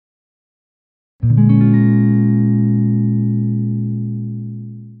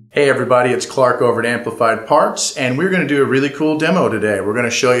Hey everybody, it's Clark over at Amplified Parts, and we're going to do a really cool demo today. We're going to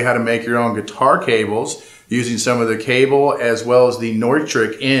show you how to make your own guitar cables using some of the cable as well as the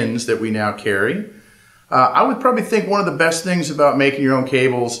Neutrik ends that we now carry. I would probably think one of the best things about making your own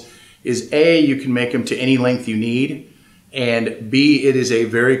cables is A, you can make them to any length you need, and B, it is a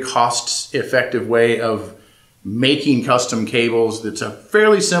very cost-effective way of making custom cables. It's a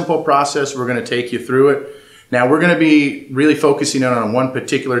fairly simple process. We're going to take you through it. Now we're going to be really focusing on one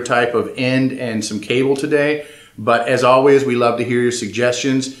particular type of end and some cable today, but as always, we love to hear your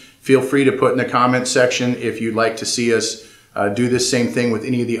suggestions. Feel free to put in the comments section if you'd like to see us do this same thing with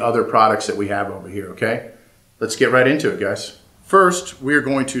any of the other products that we have over here, okay? Let's get right into it, guys. First, we're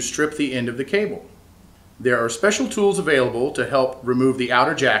going to strip the end of the cable. There are special tools available to help remove the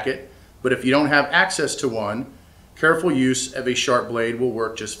outer jacket, but if you don't have access to one, careful use of a sharp blade will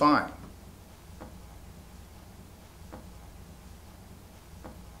work just fine.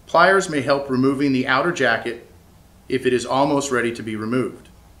 Pliers may help removing the outer jacket if it is almost ready to be removed.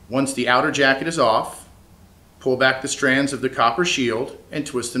 Once the outer jacket is off, pull back the strands of the copper shield and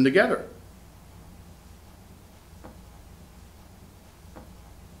twist them together.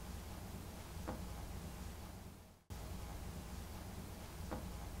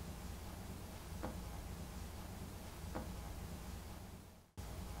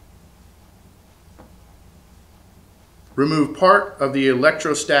 Remove part of the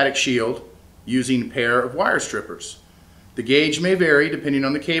electrostatic shield using a pair of wire strippers. The gauge may vary depending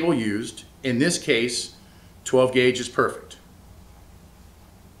on the cable used. In this case, 12 gauge is perfect.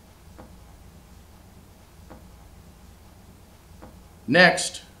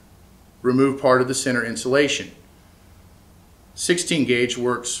 Next, remove part of the center insulation. 16 gauge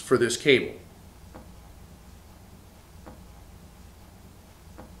works for this cable.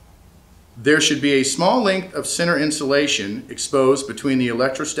 There should be a small length of center insulation exposed between the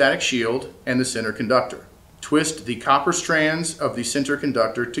electrostatic shield and the center conductor. Twist the copper strands of the center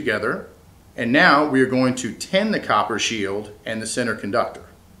conductor together, and now we are going to ten the copper shield and the center conductor.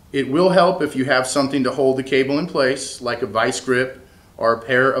 It will help if you have something to hold the cable in place, like a vice grip or a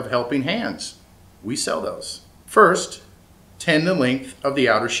pair of helping hands. We sell those. First, ten the length of the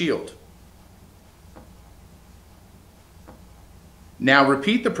outer shield. Now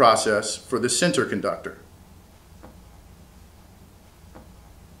repeat the process for the center conductor.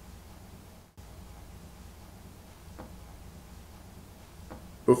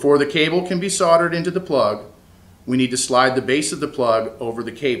 Before the cable can be soldered into the plug, we need to slide the base of the plug over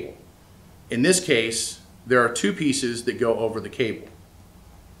the cable. In this case, there are two pieces that go over the cable.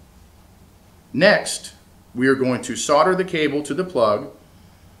 Next, we are going to solder the cable to the plug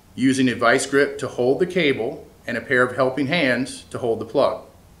using a vice grip to hold the cable and a pair of helping hands to hold the plug.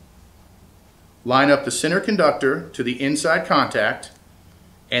 Line up the center conductor to the inside contact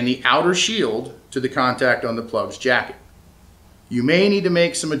and the outer shield to the contact on the plug's jacket. You may need to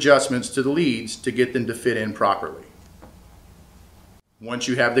make some adjustments to the leads to get them to fit in properly. Once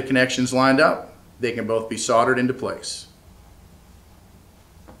you have the connections lined up, they can both be soldered into place.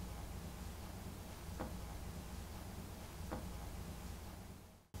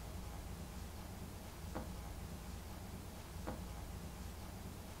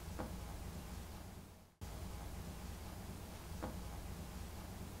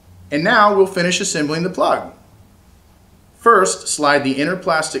 And now we'll finish assembling the plug. First, slide the inner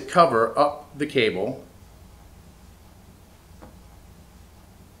plastic cover up the cable.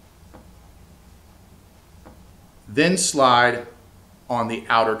 Then slide on the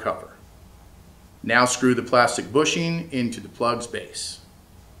outer cover. Now screw the plastic bushing into the plug's base.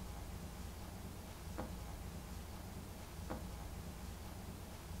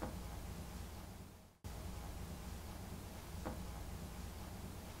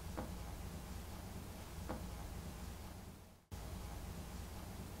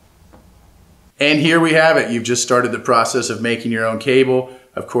 And here we have it. You've just started the process of making your own cable.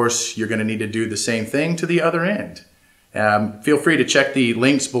 Of course, you're going to need to do the same thing to the other end. Feel free to check the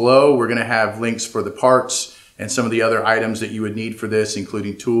links below. We're going to have links for the parts and some of the other items that you would need for this,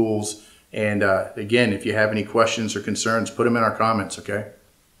 including tools. And again, if you have any questions or concerns, put them in our comments, okay?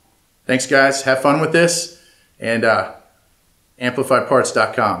 Thanks, guys. Have fun with this. And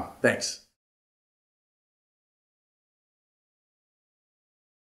amplifiedparts.com. Thanks.